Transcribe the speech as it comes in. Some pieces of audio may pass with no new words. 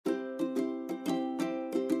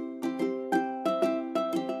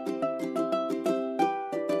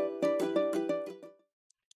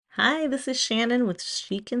Hi, this is Shannon with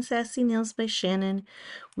Chic and Sassy Nails by Shannon.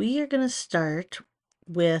 We are going to start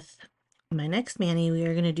with my next mani. We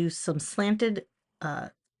are going to do some slanted uh,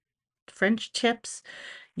 French tips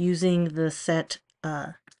using the set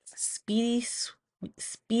Speedy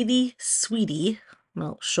Sweetie.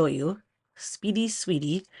 I'll show you. Speedy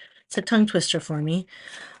Sweetie. It's a tongue twister for me.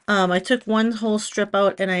 I took one whole strip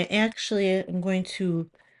out and I actually am going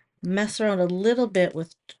to mess around a little bit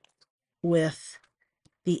with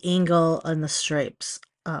the angle and the stripes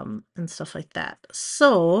and stuff like that.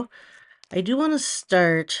 So I do want to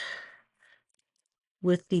start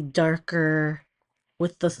with the darker,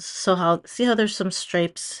 with the, so how, see how there's some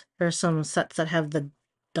stripes or some sets that have the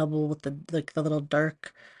double with the, like the little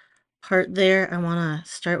dark part there. I want to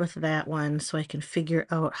start with that one so I can figure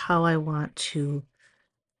out how I want to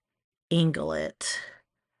angle it.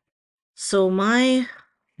 So my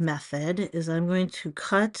method is I'm going to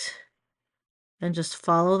cut and just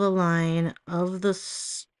follow the line of the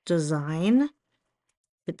design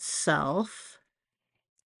itself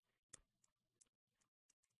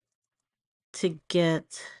to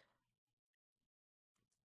get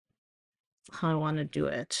how I want to do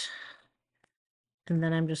it. And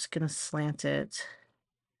then I'm just going to slant it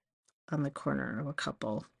on the corner of a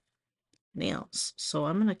couple nails. So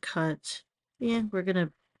I'm going to cut, I'm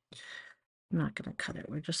not going to cut it.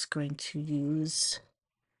 We're just going to use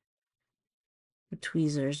the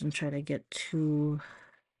tweezers and try to get two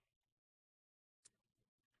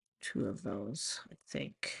of those, I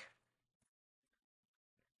think.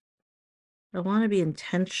 I want to be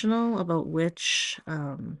intentional about which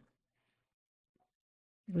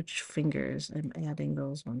fingers I'm adding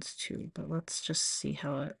those ones to, but let's just see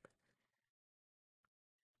how it.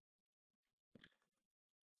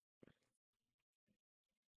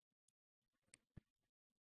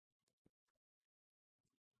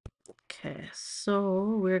 Okay,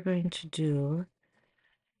 so we're going to do,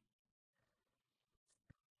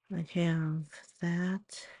 I have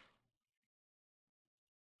that.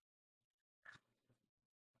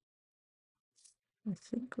 I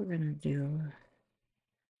think we're gonna do,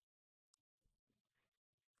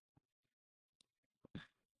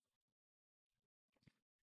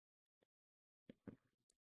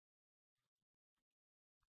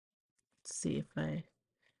 let's see if I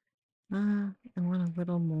want a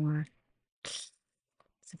little more.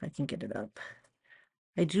 See if I can get it up.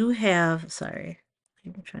 I do have, sorry,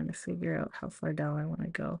 I'm trying to figure out how far down I want to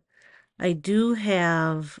go. I do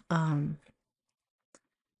have,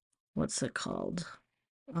 what's it called?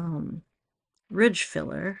 Ridge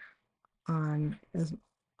filler on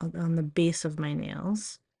the base of my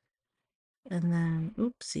nails. And then,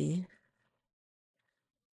 oopsie,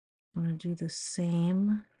 I'm gonna do the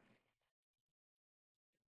same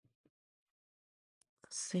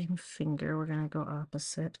finger. We're gonna go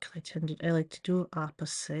opposite because I like to do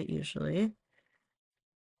opposite usually. I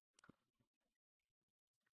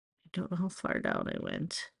don't know how far down I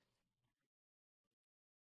went.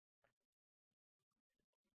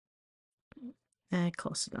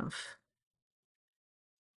 Close enough.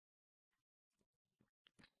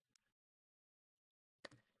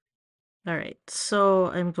 All right, so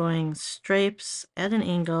I'm going stripes at an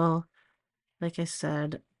angle, like I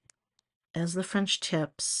said, as the French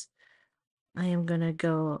tips. I am gonna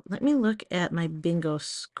go, let me look at my bingo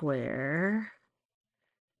square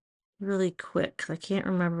really quick, because I can't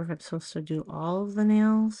remember if I'm supposed to do all of the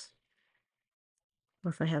nails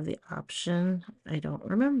or if I have the option. I don't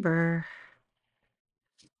remember.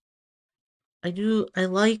 I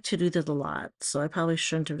like to do this a lot, so I probably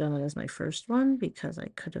shouldn't have done it as my first one because I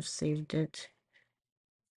could have saved it.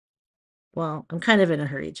 Well, I'm kind of in a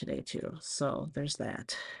hurry today too, so there's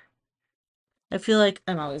that. I feel like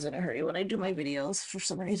I'm always in a hurry when I do my videos for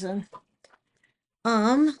some reason.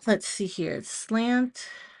 Let's see here.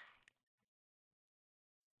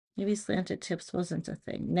 Maybe slanted tips wasn't a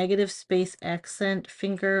thing. Negative space accent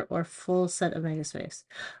finger or full set of negative space.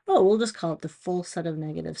 Oh, we'll just call it the full set of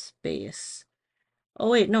negative space.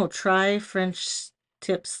 Oh wait, no, try French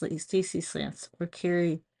tips, Stacy slants, or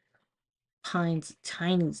Carrie Pines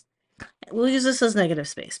tiny. We'll use this as negative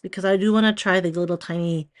space because I do want to try the little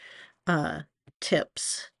tiny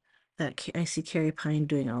tips that I see Carrie Pine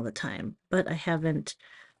doing all the time, but I haven't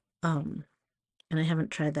and I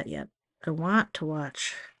haven't tried that yet. I want to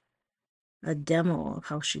watch a demo of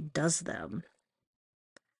how she does them.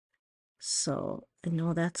 So I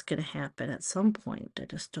know that's going to happen at some point. I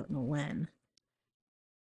just don't know when.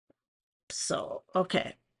 So,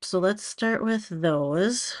 okay. So let's start with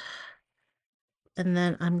those. And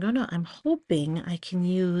then I'm hoping I can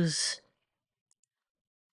use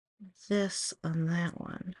this on that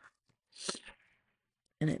one.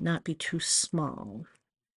 and it not be too small.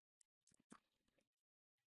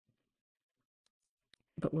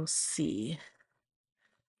 But we'll see.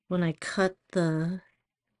 When I cut the...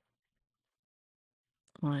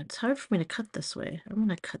 Well, it's hard for me to cut this way. I'm going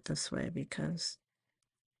to cut this way because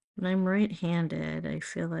when I'm right-handed, I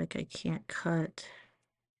feel like I can't cut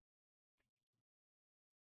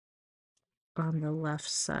on the left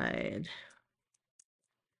side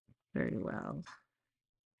very well.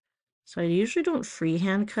 So I usually don't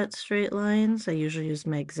freehand cut straight lines. I usually use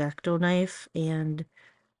my X-Acto knife and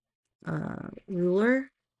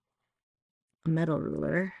ruler, a metal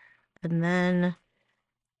ruler. And then,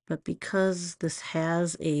 but because this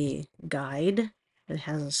has a guide, it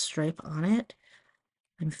has a stripe on it,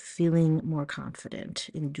 I'm feeling more confident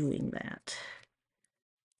in doing that.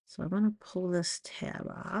 So I'm going to pull this tab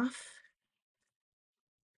off.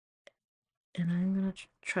 And I'm going to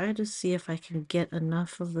try to see if I can get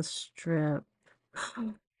enough of the strip.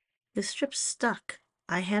 This strip's stuck.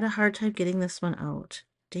 I had a hard time getting this one out.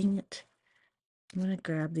 Dang it. I'm going to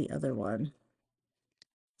grab the other one.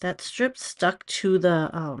 That strip stuck to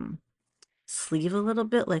the sleeve a little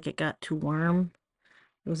bit, like it got too warm.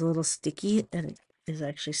 It was a little sticky, and it is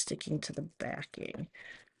actually sticking to the backing.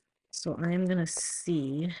 So I'm going to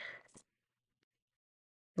see...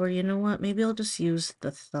 Or you know what? Maybe I'll just use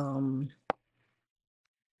the thumb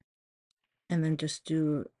and then just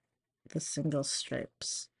do the single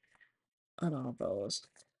stripes on all those.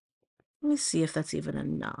 Let me see if that's even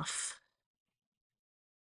enough.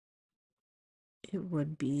 It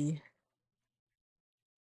would be.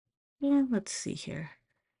 Yeah, let's see here.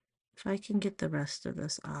 If I can get the rest of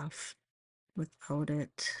this off without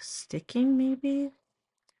it sticking, maybe?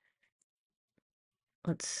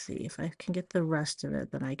 Let's see. If I can get the rest of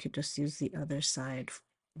it, then I could just use the other side,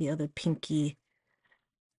 the other pinky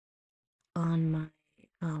on my,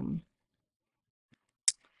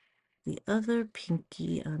 the other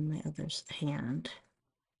pinky on my other hand.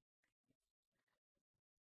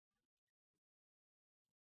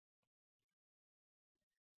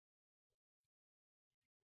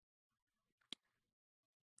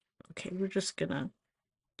 Okay, we're just gonna,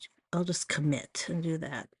 I'll just commit and do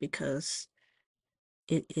that because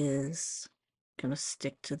it is gonna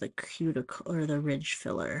stick to the cuticle or the ridge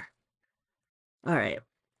filler. All right.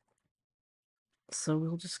 So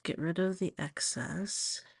we'll just get rid of the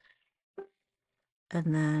excess.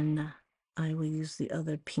 And then I will use the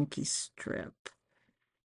other pinky strip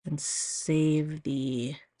and save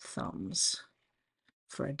the thumbs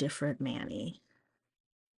for a different mani.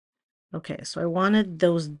 Okay, so I wanted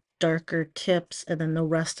those darker tips, and then the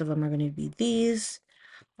rest of them are going to be these.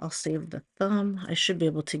 I'll save the thumb. I should be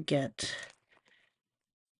able to get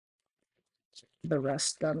the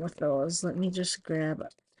rest done with those. Let me just grab...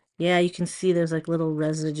 Yeah, you can see there's like little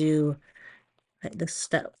residue. The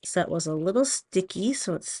set was a little sticky,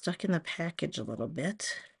 so it's stuck in the package a little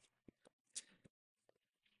bit.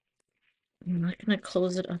 I'm not going to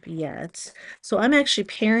close it up yet. So I'm actually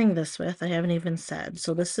pairing this with, I haven't even said.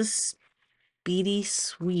 So this is Speedy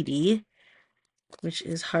Sweetie, which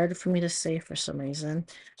is hard for me to say for some reason.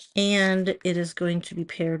 And it is going to be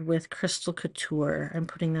paired with Crystal Couture. I'm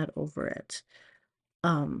putting that over it.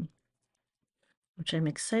 Which I'm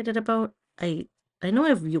excited about. I know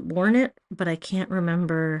I've worn it, but I can't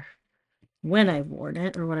remember when I've worn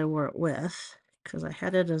it or what I wore it with, because I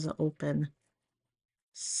had it as an open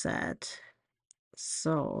set.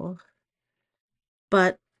 So,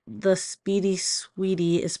 but the Speedy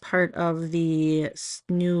Sweetie is part of the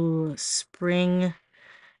new spring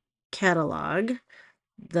catalog,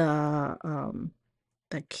 the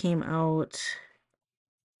that came out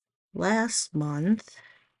last month,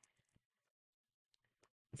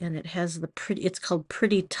 and it has the pretty, it's called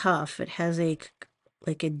Pretty Tough. It has a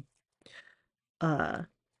like a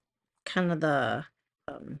kind of the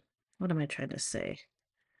what am I trying to say,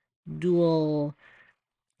 dual,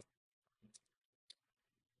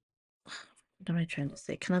 what am I trying to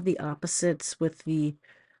say, kind of the opposites with the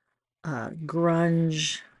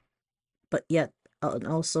grunge, but yet and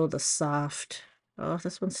also the soft. Oh,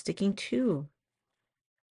 this one's sticking too.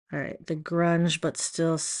 All right, the grunge but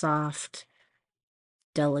still soft,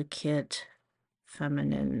 delicate,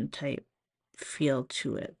 feminine type feel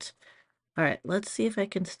to it. All right, let's see if I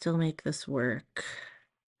can still make this work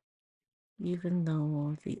even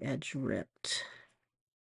though the edge ripped.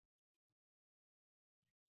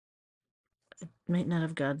 It might not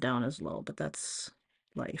have gone down as low, but that's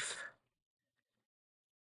life.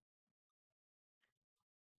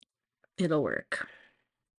 It'll work.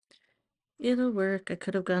 It'll work. I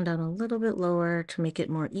could have gone down a little bit lower to make it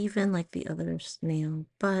more even like the other snail,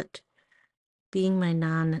 but being my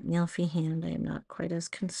non-nail-free hand, I am not quite as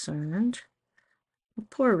concerned.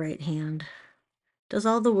 Poor right hand. Does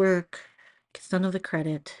all the work, gets none of the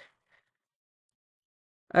credit.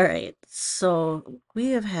 All right, so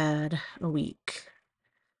we have had a week.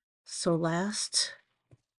 So I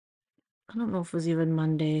don't know if it was even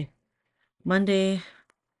Monday. Monday,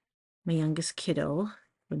 my youngest kiddo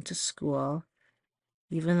went to school.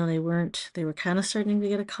 Even though they were kind of starting to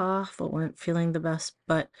get a cough, but weren't feeling the best.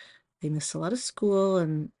 But they missed a lot of school,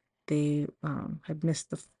 and they had missed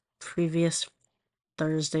the previous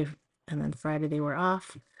Thursday, and then Friday they were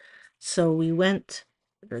off. So we went,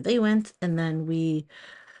 or they went, and then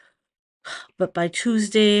but by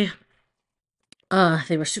Tuesday,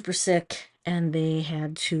 they were super sick, and they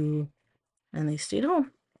stayed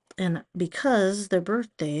home. And because their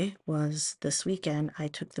birthday was this weekend, I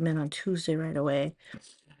took them in on Tuesday right away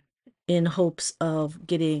in hopes of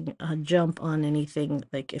getting a jump on anything,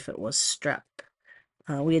 like if it was strep.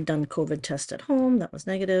 We had done COVID test at home, that was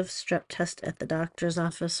negative. Strep test at the doctor's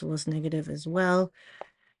office was negative as well.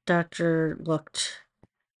 Doctor looked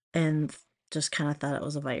and just kind of thought it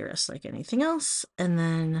was a virus like anything else. And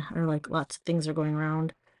then, or like lots of things are going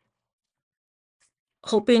around.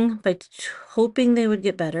 Hoping they would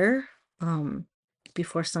get better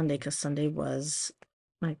before Sunday, because Sunday was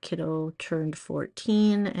my kiddo turned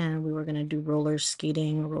 14 and we were going to do roller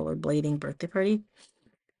skating, rollerblading birthday party.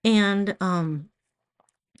 And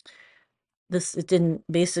it didn't,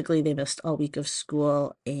 basically they missed all week of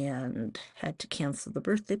school and had to cancel the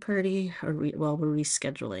birthday party, or we're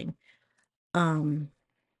rescheduling. And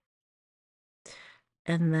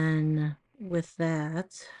then with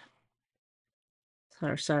that,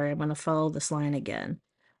 sorry, I'm going to follow this line again.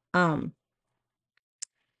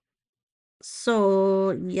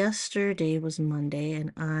 So yesterday was Monday,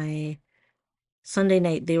 and Sunday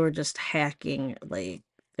night they were just hacking, like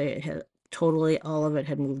they had totally, all of it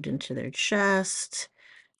had moved into their chest.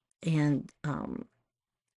 And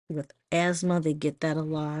with asthma, they get that a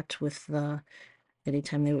lot with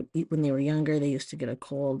anytime they would eat when they were younger, they used to get a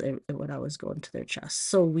cold, it would always go into their chest.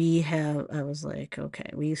 So I was like, okay,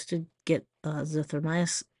 we used to get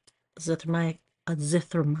azithromycin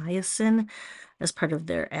as part of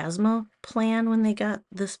their asthma plan when they got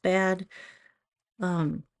this bad.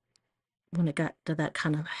 Um, when it got to that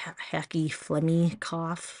kind of hacky, phlegmy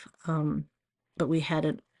cough. But we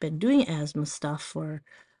hadn't been doing asthma stuff for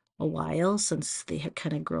a while since they had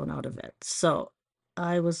kind of grown out of it. So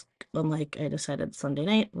I decided Sunday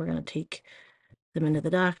night we're gonna take them into the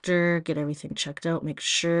doctor, get everything checked out,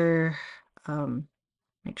 um,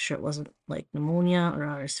 make sure it wasn't like pneumonia or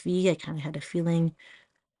RSV. I kind of had a feeling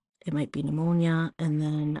it might be pneumonia, and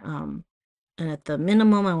then and at the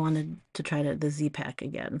minimum, I wanted to try the Z-Pack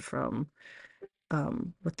again from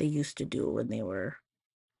what they used to do when they were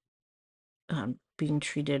being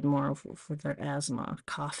treated more for their asthma,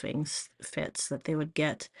 coughing fits that they would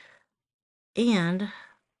get. And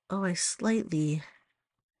oh, I slightly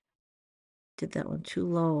did that one too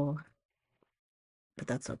low, but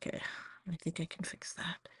that's okay. I think I can fix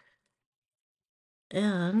that.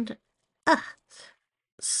 And ah,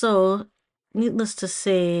 so needless to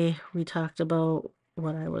say, we talked about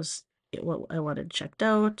what I wanted checked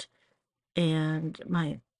out, and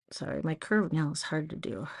my curved nail is hard to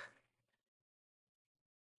do.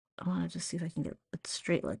 I wanted to see if I can get it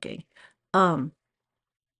straight looking.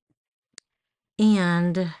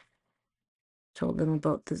 And told them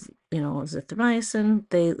about this,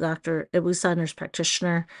 azithromycin. It was a nurse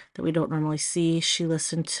practitioner that we don't normally see. She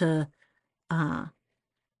listened to uh,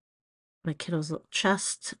 my kiddo's little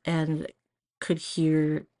chest and could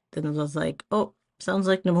hear, then it was like, oh, sounds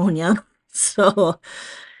like pneumonia. So,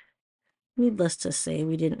 needless to say,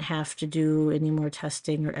 we didn't have to do any more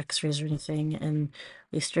testing or x-rays or anything. And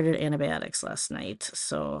we started antibiotics last night.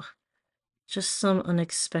 So, just some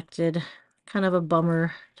unexpected, kind of a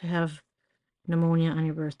bummer to have pneumonia on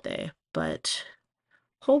your birthday, but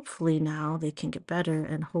hopefully now they can get better,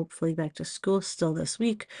 and hopefully back to school still this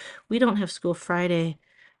week. We don't have school Friday.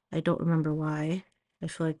 I don't remember why. I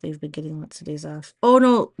feel like they've been getting lots of days off. Oh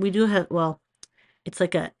no, we do have, well, it's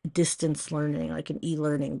like a distance learning, like an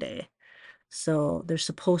e-learning day. So they're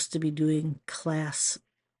supposed to be doing classroom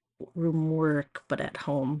work, but at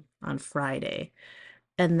home on Friday.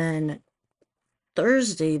 And then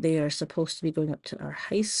Thursday, they are supposed to be going up to our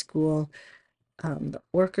high school. The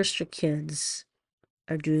orchestra kids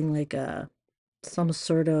are doing like some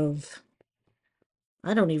sort of,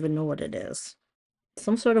 I don't even know what it is.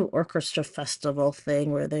 Some sort of orchestra festival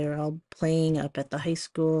thing where they're all playing up at the high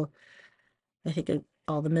school. I think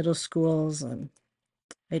all the middle schools, and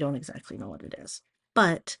I don't exactly know what it is.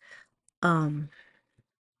 But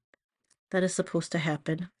That is supposed to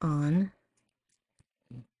happen on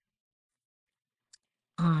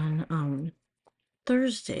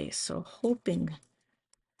Thursday, so hoping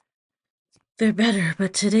they're better,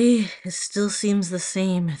 but today it still seems the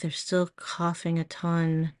same. They're still coughing a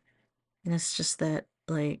ton, and it's just that,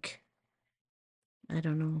 like, I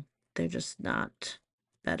don't know, they're just not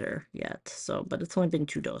better yet. So, but it's only been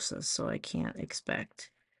 2 doses, so I can't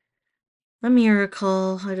expect a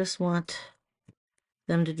miracle. I just want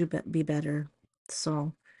them to be better.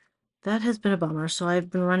 So that has been a bummer. So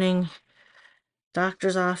I've been running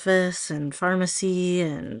doctor's office and pharmacy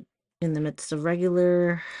and in the midst of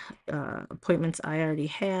regular appointments I already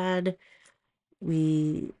had.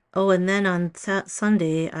 And then on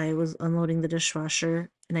Sunday, I was unloading the dishwasher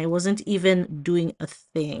and I wasn't even doing a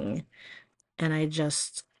thing. And I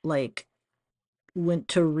just like went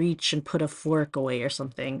to reach and put a fork away or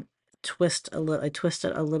something. I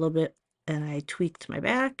twisted a little bit and I tweaked my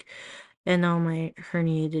back. And now my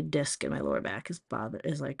herniated disc in my lower back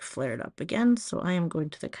is like flared up again. So I am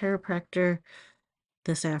going to the chiropractor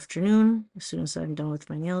this afternoon as soon as I'm done with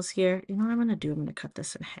my nails here. You know what I'm gonna do? I'm gonna cut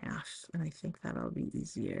this in half, and I think that'll be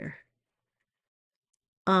easier.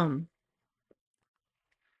 Um,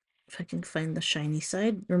 if I can find the shiny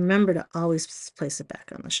side, remember to always place it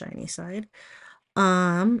back on the shiny side.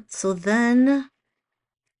 So then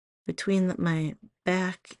between my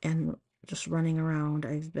back and just running around,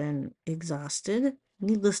 I've been exhausted.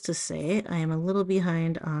 Needless to say, I am a little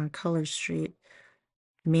behind on Color Street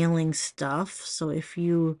mailing stuff. So if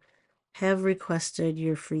you have requested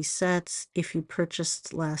your free sets, if you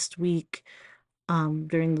purchased last week,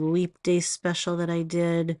 during the Leap Day special that I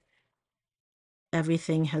did,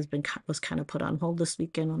 everything was kind of put on hold this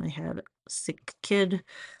weekend when I had a sick kid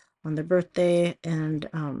on their birthday, and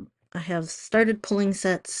I have started pulling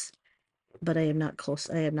sets, but I am not close.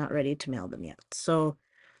 I am not ready to mail them yet. So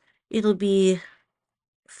it'll be a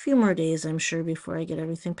few more days, I'm sure, before I get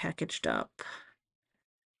everything packaged up.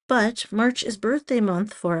 But March is birthday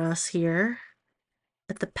month for us here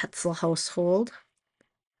at the Petzl household.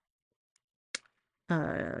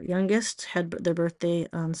 Youngest had their birthday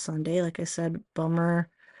on Sunday. Like I said, bummer.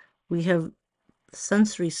 We have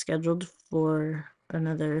since rescheduled for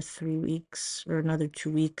another 3 weeks or another 2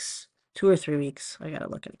 weeks, 2 or 3 weeks. I gotta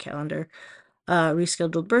look at the calendar.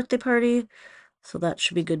 Rescheduled birthday party. So that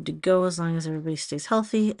should be good to go as long as everybody stays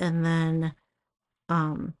healthy. And then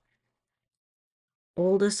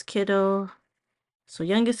oldest kiddo. So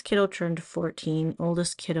youngest kiddo turned 14.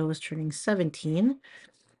 Oldest kiddo is turning 17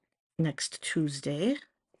 next Tuesday.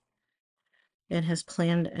 And has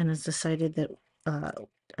planned and has decided that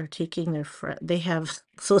are taking they have,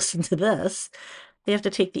 so listen to this, they have to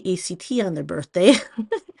take the ACT on their birthday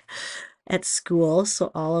at school. So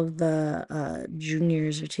all of the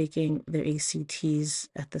juniors are taking their ACTs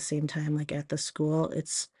at the same time, like at the school.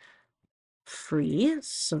 It's free,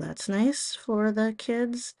 so that's nice for the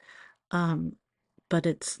kids. Um, but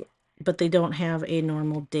they don't have a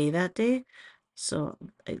normal day that day. So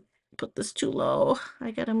I put this too low.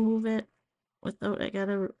 I gotta move it without, I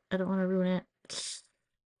don't want to ruin it.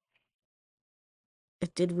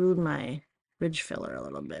 It did ruin my ridge filler a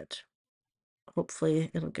little bit. Hopefully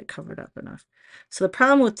it'll get covered up enough. So the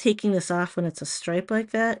problem with taking this off when it's a stripe like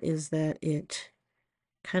that is that it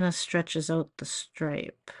kind of stretches out the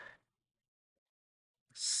stripe.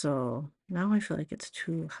 So now I feel like it's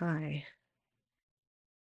too high.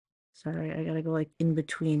 Sorry, I gotta go like in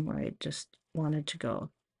between where I just wanted to go.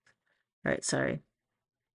 All right, sorry.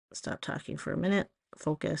 Stop talking for a minute.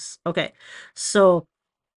 Focus. Okay, so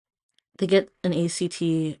they get an ACT.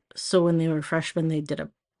 So when they were freshmen, they did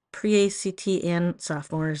a pre-ACT and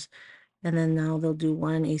sophomores, and then now they'll do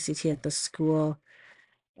one ACT at the school.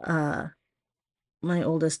 My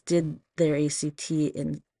oldest did their ACT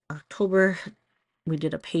in October. We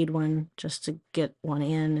did a paid one just to get one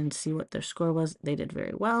in and see what their score was. They did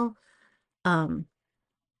very well. But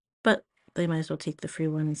they might as well take the free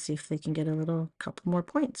one and see if they can get a couple more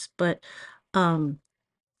points. But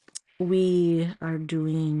we are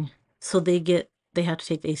doing, so they have to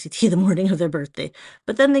take the ACT the morning of their birthday,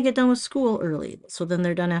 but then they get done with school early. So then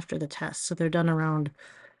they're done after the test. So they're done around,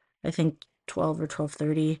 I think, 12 or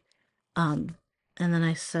 12:30. And then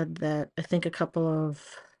I said that I think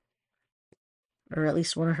or at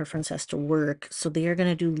least one of her friends has to work. So they are going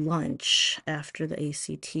to do lunch after the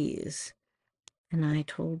ACTs. And I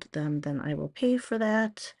told them then I will pay for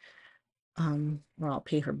that. Or I'll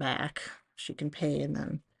pay her back. She can pay, and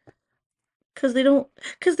then because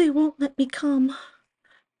they won't let me come.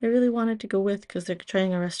 I really wanted to go with because they're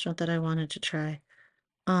trying a restaurant that I wanted to try.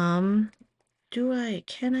 Um,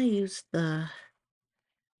 can I use the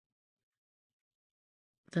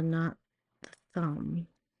not thumb.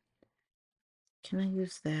 Can I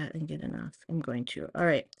use that and get enough? I'm going to. All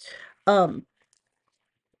right. Um,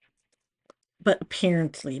 but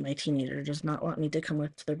apparently my teenager does not want me to come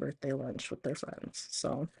with to their birthday lunch with their friends.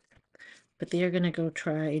 So, but they are gonna go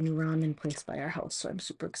try a new ramen place by our house. So I'm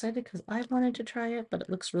super excited because I wanted to try it, but it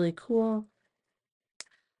looks really cool.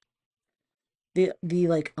 The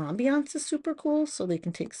like ambiance is super cool, so they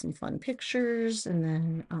can take some fun pictures and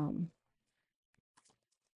then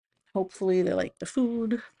hopefully they like the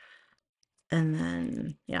food. And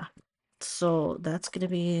then yeah. So that's gonna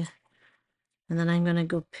be, and then I'm gonna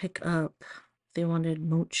go pick up, they wanted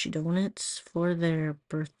mochi donuts for their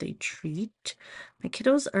birthday treat. My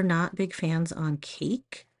kiddos are not big fans on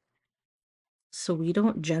cake, so we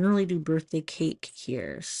don't generally do birthday cake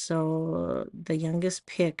here. So the youngest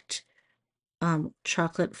picked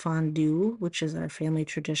chocolate fondue, which is our family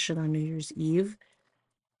tradition on New Year's Eve.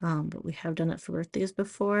 But we have done it for birthdays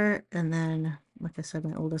before. And then, like I said,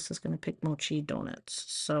 my oldest is going to pick mochi donuts.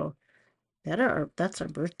 So that's our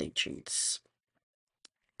birthday treats.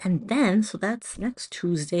 And then, so that's next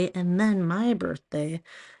Tuesday. And then my birthday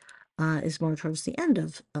is more towards the end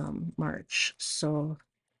of March. So,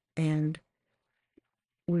 and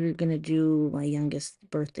we're going to do my youngest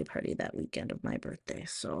birthday party that weekend of my birthday.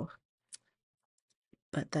 So,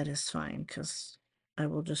 but that is fine because I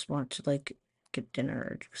will just want to like get dinner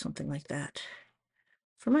or do something like that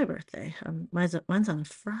for my birthday. Mine's on a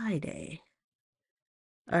Friday.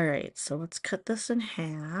 All right, so let's cut this in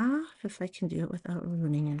half if I can do it without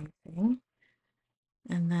ruining anything.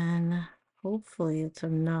 And then hopefully it's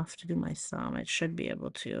enough to do my thumb. I should be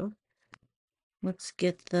able to. Let's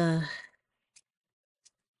get the,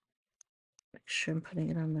 make sure I'm putting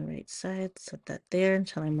it on the right side. Set that there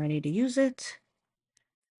until I'm ready to use it.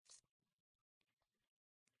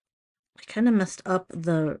 I kind of messed up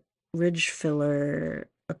the ridge filler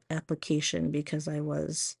application because I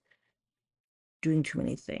was doing too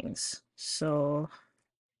many things. So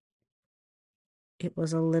it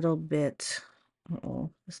was a little bit,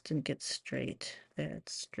 oh, this didn't get straight. There,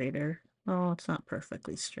 it's straighter. Oh, it's not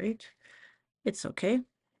perfectly straight. It's okay.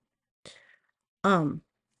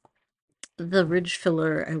 The ridge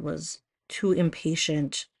filler, I was too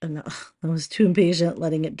impatient, and I was too impatient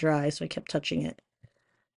letting it dry, so I kept touching it,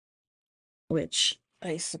 which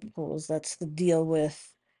I suppose that's the deal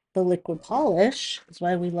with the liquid polish. That's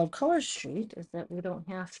why we love Color Street, is that we don't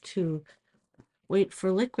have to wait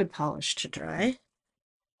for liquid polish to dry.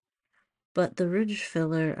 But the ridge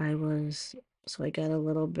filler, so I got a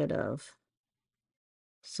little bit of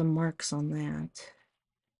some marks on that,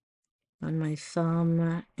 on my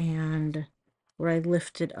thumb and where I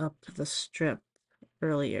lifted up the strip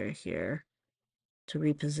earlier here to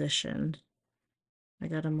reposition. I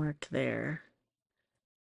got a mark there.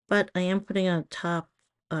 But I am putting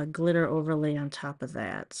a glitter overlay on top of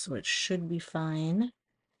that, so it should be fine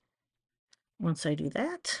once I do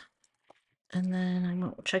that. And then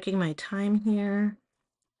I'm checking my time here.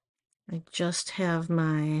 I just have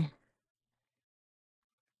my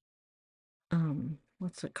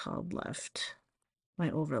what's it called left? My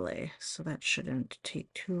overlay, so that shouldn't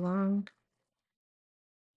take too long.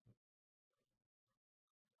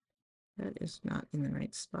 That is not in the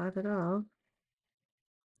right spot at all.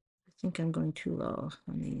 I think I'm going too low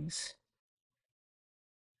on these.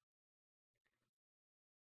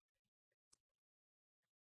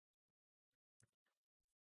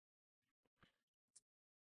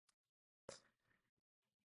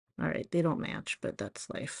 All right, they don't match, but that's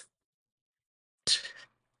life.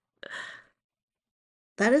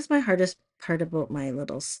 That is my hardest part about my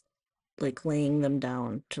little, like laying them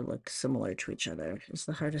down to look similar to each other is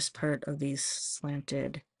the hardest part of these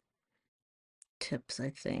slanted tips,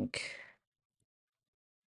 I think.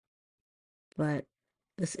 But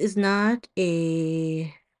this is not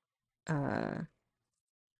a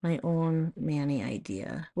my own Manny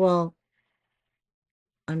idea. Well,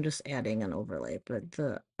 I'm just adding an overlay,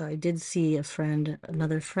 but I did see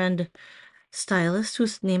another friend stylist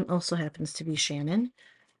whose name also happens to be Shannon,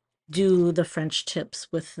 do the French tips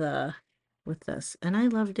with this, and I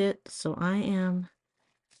loved it. So I am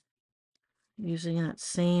using that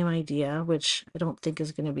same idea, which I don't think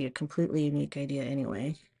is going to be a completely unique idea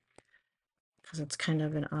anyway, because it's kind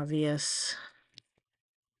of an obvious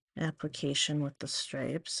application with the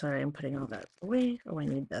stripes. Sorry, I'm putting all that away. Oh, I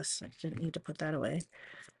need this. I didn't need to put that away.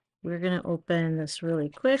 We're going to open this really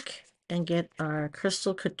quick and get our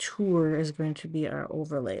Crystal Couture is going to be our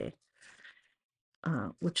overlay,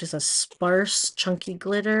 which is a sparse, chunky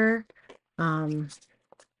glitter. And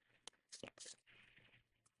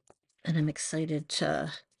I'm excited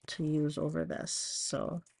to use over this.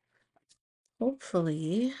 So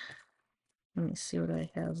hopefully Let me see what I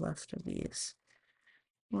have left of these.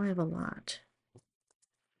 Well, I have a lot.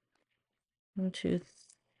 1, 2,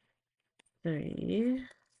 3,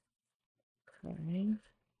 5.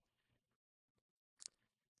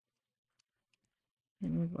 I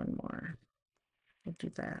need one more. We'll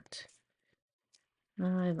do that.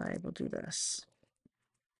 I lied. We'll do this.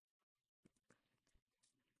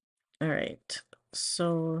 All right.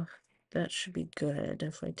 So that should be good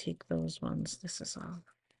if I take those ones. This is all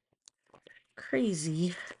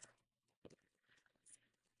crazy.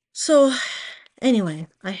 So anyway,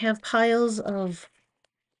 I have piles of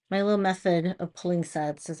my little method of pulling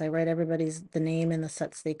sets is I write everybody's the name and the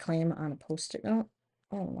sets they claim on a post-it note.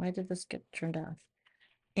 Oh, why did this get turned off?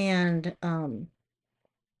 And so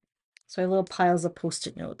I have little piles of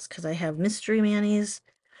post-it notes because I have mystery Manny's.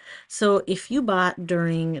 So if you bought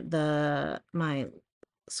during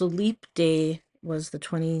so leap day was the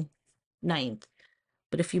 29th,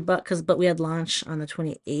 but if you bought but we had launch on the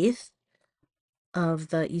 28th of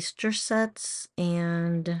the Easter sets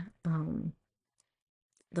and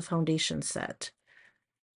the foundation set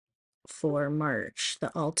for March,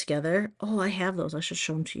 the all together. Oh, I have those. I should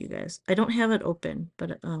show them to you guys. I don't have it open,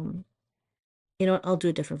 but you know what? I'll do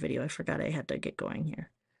a different video. I forgot I had to get going here.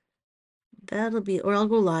 That'll be, or I'll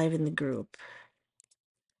go live in the group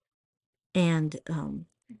and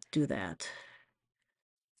do that.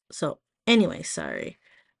 So anyway, sorry.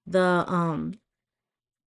 The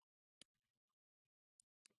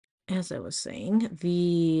as I was saying,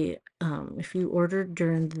 the if you ordered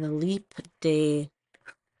during the leap day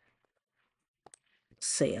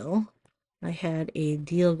sale, I had a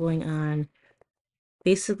deal going on,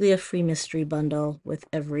 basically a free mystery bundle with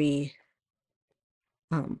every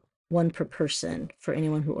one per person for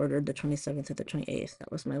anyone who ordered the 27th or the 28th.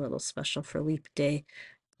 That was my little special for leap day.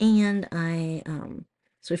 And I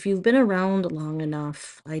so if you've been around long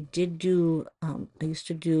enough, I did do I used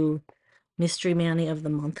to do Mystery Manny of the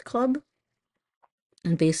Month Club,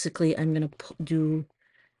 and basically I'm gonna do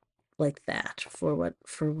like that for what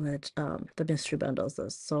the mystery bundles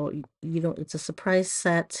is. So you don't, it's a surprise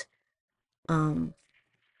set, and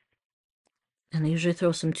I usually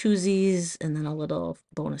throw some twosies and then a little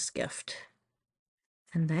bonus gift,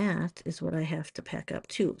 and that is what I have to pack up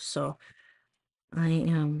too. So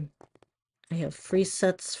I have free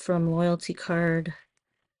sets from loyalty card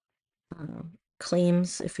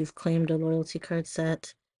claims if you've claimed a loyalty card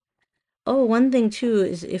set. Oh, one thing too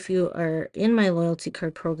is if you are in my loyalty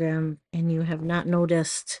card program and you have not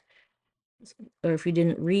noticed, or if you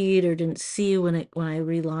didn't read or didn't see when I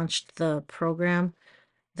relaunched the program,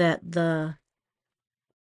 that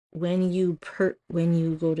when you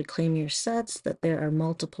go to claim your sets, that there are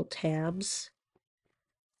multiple tabs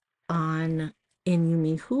on in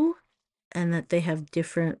Yumihu, and that they have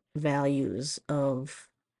different values of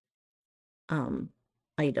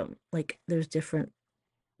item. Like there's different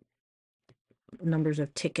numbers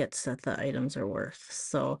of tickets that the items are worth.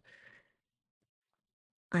 So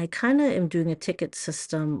I kind of am doing a ticket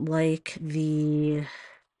system like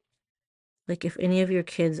if any of your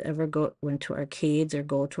kids ever went to arcades or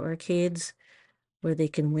go to arcades where they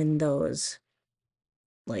can win those,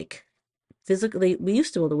 like physically, we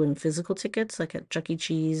used to be able to win physical tickets like at Chuck E.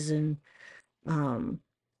 Cheese, and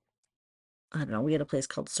I don't know, we had a place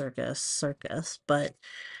called Circus, but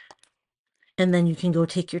and then you can go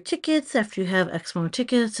take your tickets after you have X amount of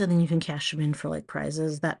tickets, and then you can cash them in for like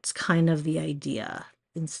prizes. That's kind of the idea.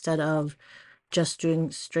 Instead of just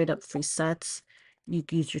doing straight up free sets, you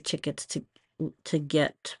use your tickets to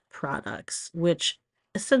get products, which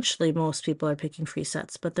essentially most people are picking free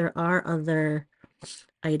sets, but there are other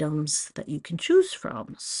items that you can choose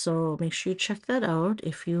from. So make sure you check that out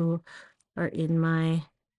if you are in my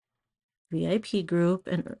VIP group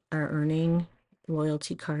and are earning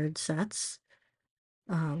loyalty card sets,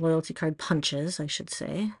 loyalty card punches, I should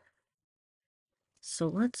say. So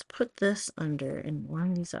let's put this under and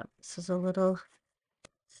warm these up. This is a little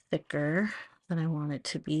thicker than I want it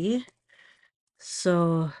to be.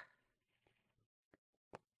 So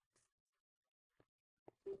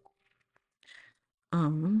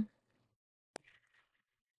I'm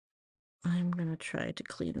gonna try to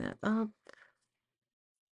clean that up.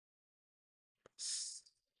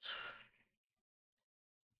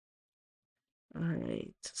 All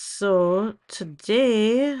right, so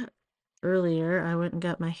today, earlier, I went and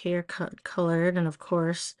got my hair colored, and of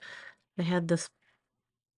course, I had this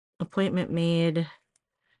appointment made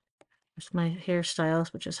with my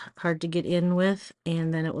hairstylist, which is hard to get in with,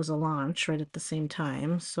 and then it was a launch right at the same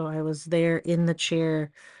time. So I was there in the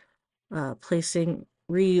chair,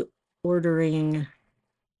 reordering,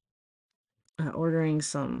 ordering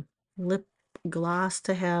some lip gloss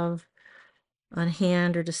to have on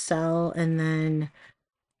hand or to sell. And then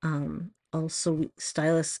also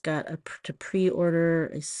stylists got to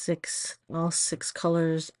pre-order all six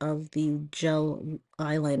colors of the gel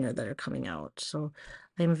eyeliner that are coming out. So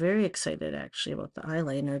I'm very excited actually about the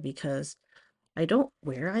eyeliner because I don't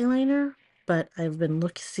wear eyeliner, but I've been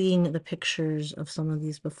seeing the pictures of some of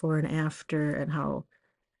these before and after and how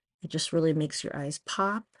it just really makes your eyes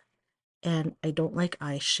pop. And I don't like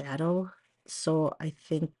eyeshadow, so I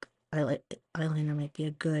think I like eyeliner might be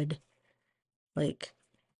a good, like,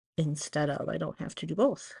 instead of, I don't have to do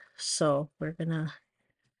both. So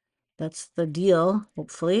that's the deal,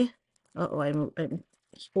 hopefully. Uh-oh, I'm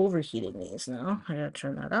overheating these now. I gotta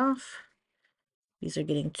turn that off. These are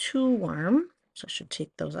getting too warm, so I should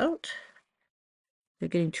take those out. They're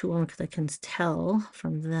getting too warm because I can tell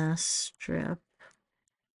from this strip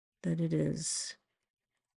that it is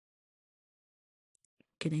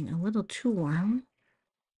getting a little too warm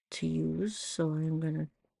to use, so I'm gonna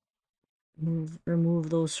remove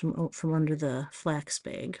those from under the flax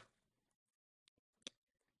bag.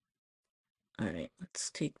 All right,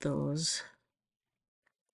 let's take those.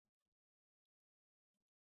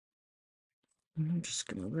 I'm just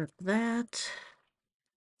gonna rip that.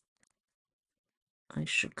 I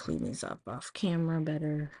should clean these up off camera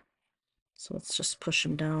better. So let's just push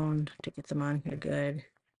them down to get them on here good.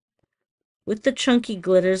 With the chunky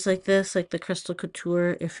glitters like this, like the Crystal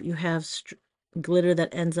Couture, if you have glitter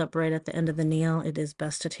that ends up right at the end of the nail, it is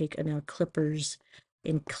best to take a nail clippers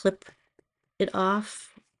and clip it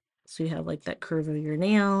off. So you have like that curve of your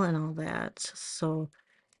nail and all that. So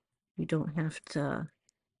you don't have to,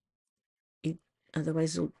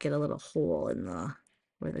 otherwise you'll get a little hole in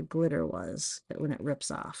where the glitter was when it rips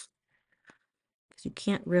off. Because you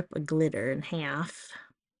can't rip a glitter in half,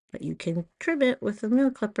 but you can trim it with a nail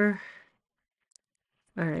clipper.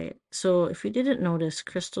 All right, so if you didn't notice,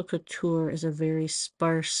 Crystal Couture is a very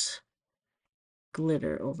sparse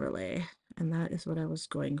glitter overlay, and that is what I was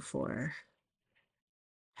going for.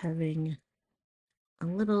 Having a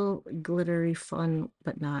little glittery fun,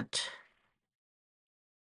 but not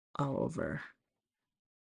all over.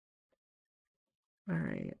 All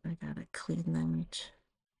right, I gotta clean that.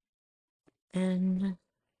 And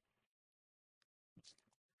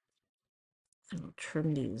I'll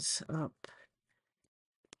trim these up.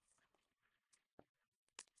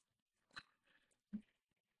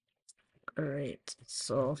 All right,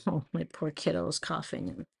 so my poor kiddo is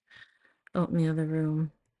coughing out in the other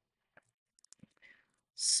room.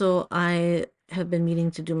 So I have been meaning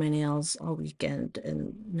to do my nails all weekend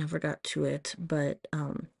and never got to it, but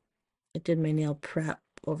I did my nail prep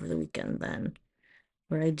over the weekend then,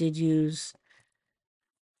 where I did use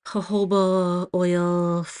jojoba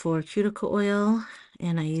oil for cuticle oil,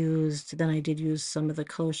 and I did use some of the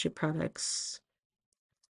Color Shape products.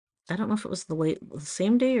 I don't know if it was the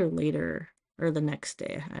same day or later or the next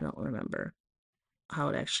day. I don't remember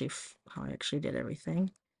how I actually did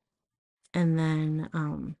everything. And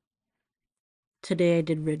then today I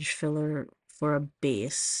did ridge filler for a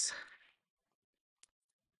base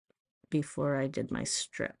before I did my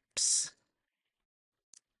strips.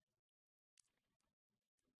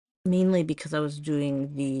 Mainly because I was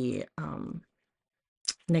doing the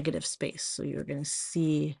negative space. So you're going to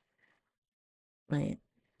see my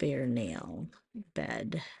bare nail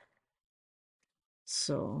bed.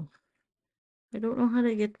 So I don't know how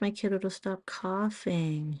to get my kiddo to stop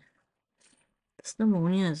coughing. This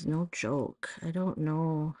pneumonia is no joke. I don't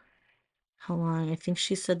know how long. I think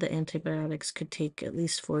she said the antibiotics could take at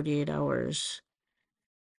least 48 hours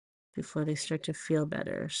before they start to feel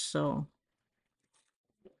better. So,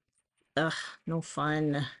 ugh, no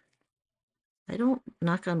fun. I don't,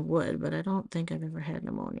 knock on wood, but I don't think I've ever had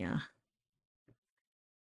pneumonia.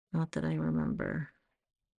 Not that I remember.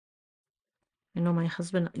 I know my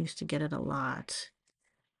husband used to get it a lot,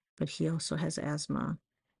 but he also has asthma.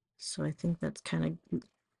 So I think that's kind of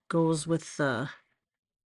goes with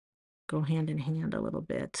go hand in hand a little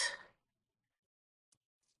bit.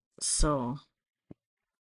 So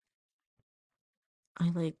I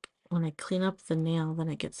like when I clean up the nail,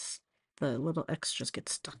 then the little extras get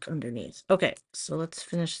stuck underneath. Okay, so let's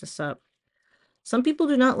finish this up. Some people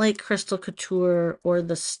do not like Crystal Couture or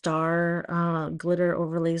the star glitter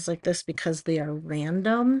overlays like this because they are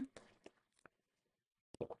random.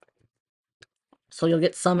 So you'll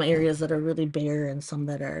get some areas that are really bare and some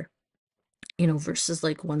that are, versus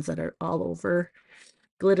like ones that are all over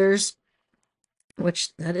glitters,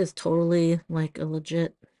 which that is totally like a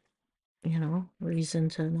legit, reason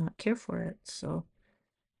to not care for it. So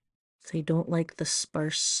if you don't like the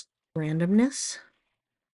sparse randomness,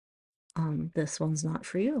 this one's not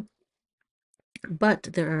for you. But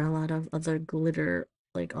there are a lot of other glitter,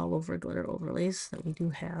 like all over glitter overlays that we do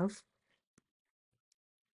have.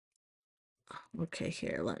 Okay,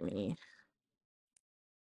 here, let me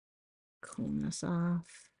clean this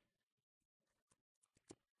off.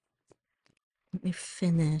 Let me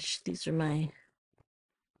finish. These are my,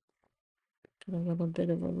 got a little bit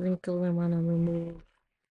of a wrinkle I want to remove.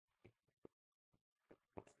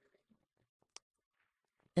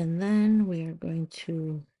 And then we are going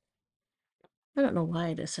to, I don't know why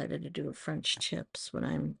I decided to do French tips when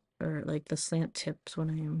I'm, or like the slant tips when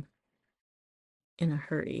I am in a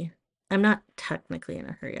hurry. I'm not technically in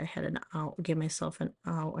a hurry. I had an hour, give myself an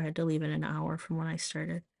hour. I had to leave in an hour from when I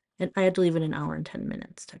started. And I had to leave in an hour and 10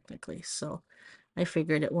 minutes technically. So I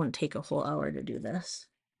figured it wouldn't take a whole hour to do this.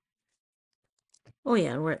 Oh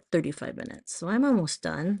yeah, we're at 35 minutes. So I'm almost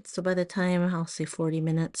done. So by the time I'll say 40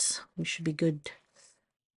 minutes, we should be good.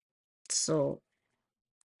 So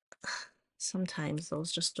sometimes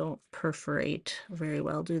those just don't perforate very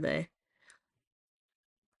well, do they?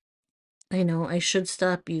 I know I should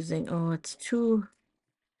stop using, oh, it's too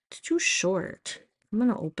short. I'm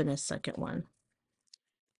gonna open a second one.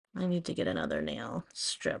 I need to get another nail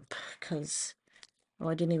strip because, oh,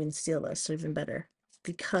 I didn't even steal this, so even better.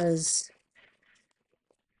 Because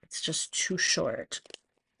it's just too short.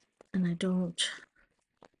 And I don't,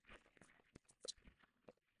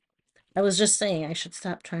 I was just saying I should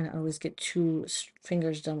stop trying to always get two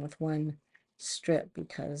fingers done with one strip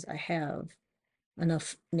because I have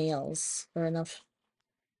enough nails or enough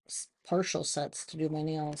partial sets to do my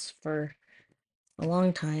nails for a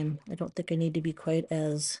long time. I don't think I need to be quite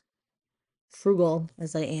as frugal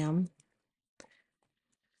as I am.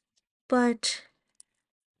 But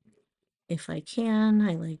if I can,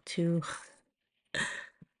 I like to.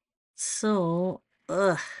 So,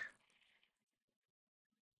 ugh.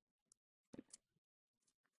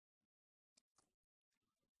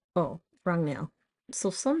 Oh, wrong nail. So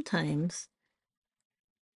sometimes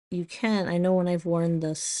you can, I know when I've worn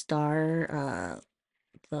the star,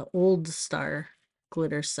 the old star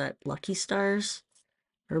glitter set, Lucky Stars,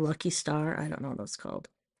 or Lucky Star, I don't know what it's called.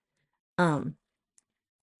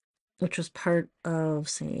 Which was part of,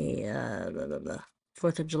 say, the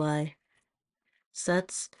 4th of July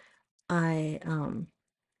sets. I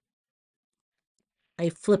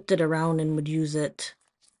flipped it around and would use it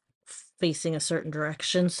facing a certain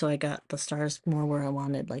direction, so I got the stars more where I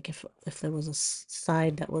wanted. Like if there was a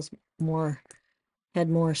side that was more, had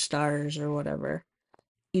more stars or whatever,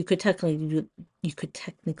 you could technically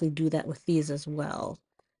do that with these as well.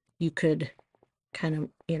 You could kind of,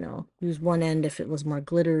 use one end if it was more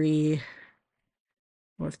glittery,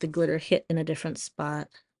 or if the glitter hit in a different spot.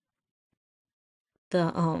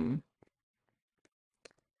 The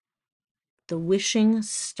the wishing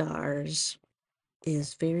stars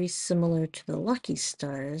is very similar to the lucky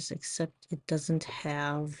stars, except it doesn't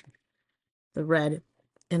have the red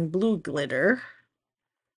and blue glitter.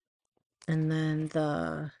 And then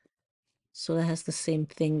so it has the same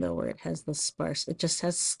thing though, where it has the sparse, it just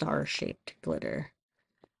has star-shaped glitter.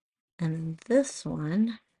 And this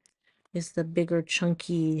one is the bigger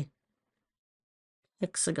chunky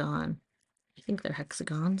hexagon. I think they're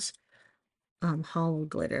hexagons. Hollow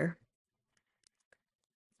glitter.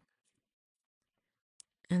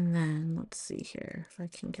 And then let's see here if I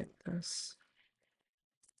can get this.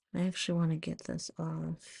 I actually want to get this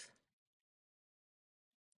off.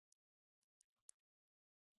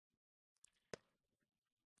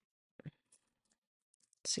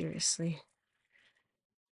 Seriously.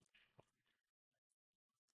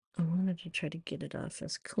 I wanted to try to get it off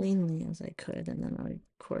as cleanly as I could, and then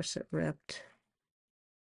of course it ripped.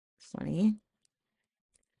 Funny.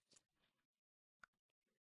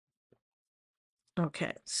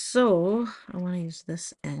 Okay, so I want to use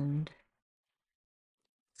this end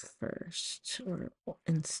first, or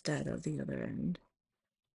instead of the other end.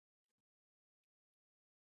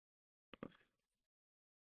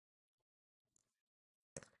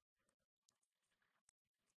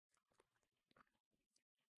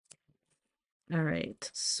 All right,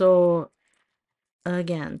 so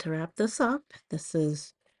again, to wrap this up, this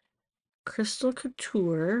is Crystal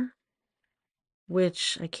Couture,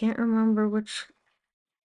 which I can't remember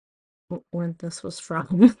when this was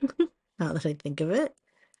from, now that I think of it.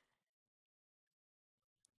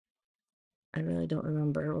 I really don't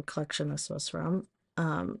remember what collection this was from.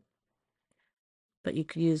 But you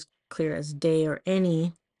could use Clear as Day or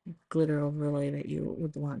any glitter overlay that you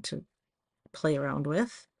would want to play around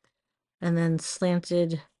with. And then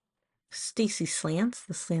Slanted Stacy Slants,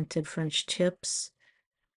 the slanted French tips,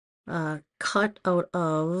 cut out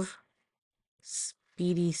of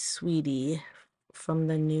Speedy Sweetie from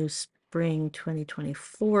the new spring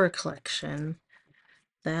 2024 collection.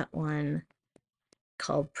 That one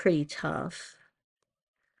called Pretty Tough.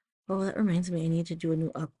 Oh, that reminds me, I need to do a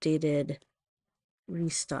new updated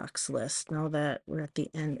restocks list now that we're at the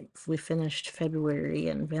end. We finished February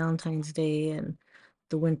and Valentine's Day and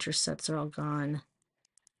the winter sets are all gone.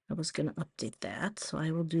 I was going to update that, so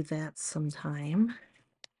I will do that sometime.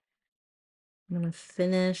 I'm going to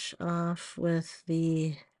finish off with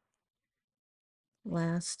the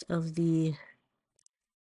last of my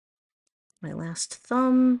last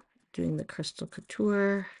thumb, doing the Crystal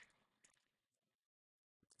Couture.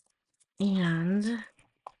 And,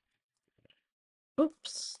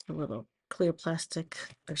 oops, the little clear plastic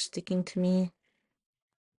are sticking to me.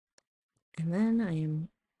 And then I am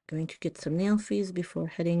going to get some nail fees before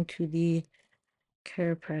heading to the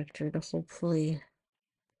chiropractor to hopefully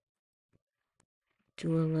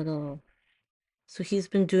do a little. So he's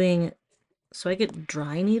been doing, so I get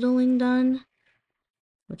dry needling done,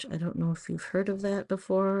 which I don't know if you've heard of that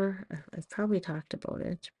before. I've probably talked about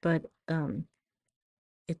it, but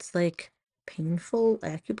it's like painful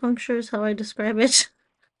acupuncture is how I describe it.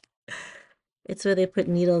 It's where they put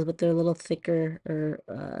needles, but they're a little thicker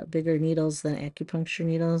or bigger needles than acupuncture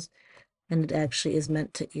needles, and it actually is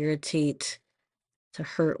meant to irritate, to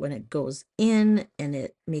hurt when it goes in, and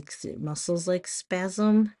it makes the muscles like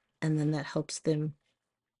spasm, and then that helps them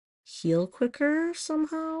heal quicker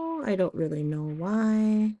somehow. I don't really know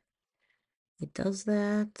why it does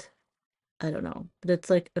that. I don't know, but it's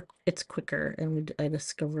like it's quicker, and I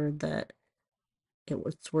discovered that it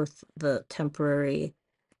was worth the temporary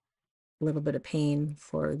little bit of pain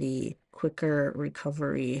for the quicker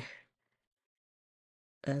recovery,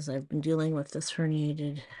 as I've been dealing with this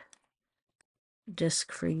herniated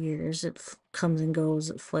disc for years. It comes and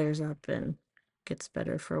goes, it flares up and gets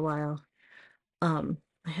better for a while. I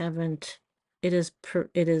haven't, I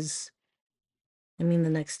mean, the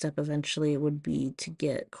next step eventually would be to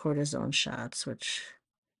get cortisone shots, which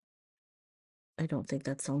I don't think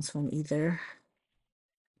that sounds fun either.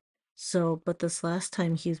 So, but this last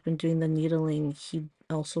time he's been doing the needling, he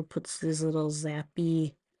also puts these little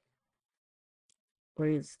zappy, where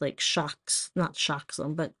he's like not shocks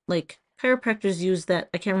them, but like chiropractors use that.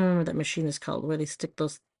 I can't remember what that machine is called, where they stick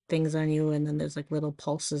those things on you and then there's like little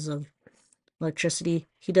pulses of electricity.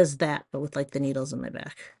 He does that, but with like the needles in my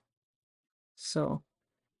back. So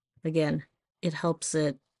again, it helps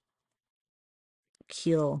it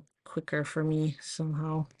heal quicker for me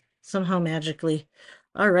somehow magically.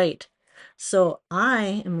 All right. So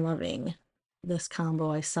I am loving this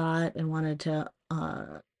combo. I saw it and wanted to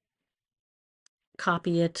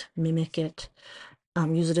copy it, mimic it,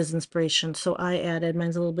 use it as inspiration. So I added,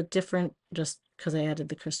 mine's a little bit different just because I added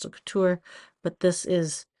the Crystal Couture, but this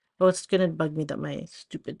is, oh, it's gonna bug me that my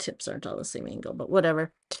stupid tips aren't all the same angle, but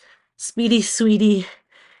whatever. Speedy Sweetie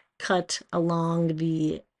cut along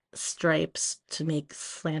the stripes to make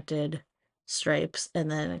slanted stripes,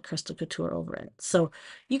 and then a Crystal Couture over it. So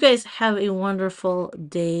you guys have a wonderful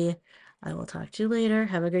day. I will talk to you later.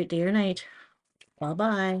 Have a great day or night. Bye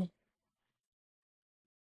bye.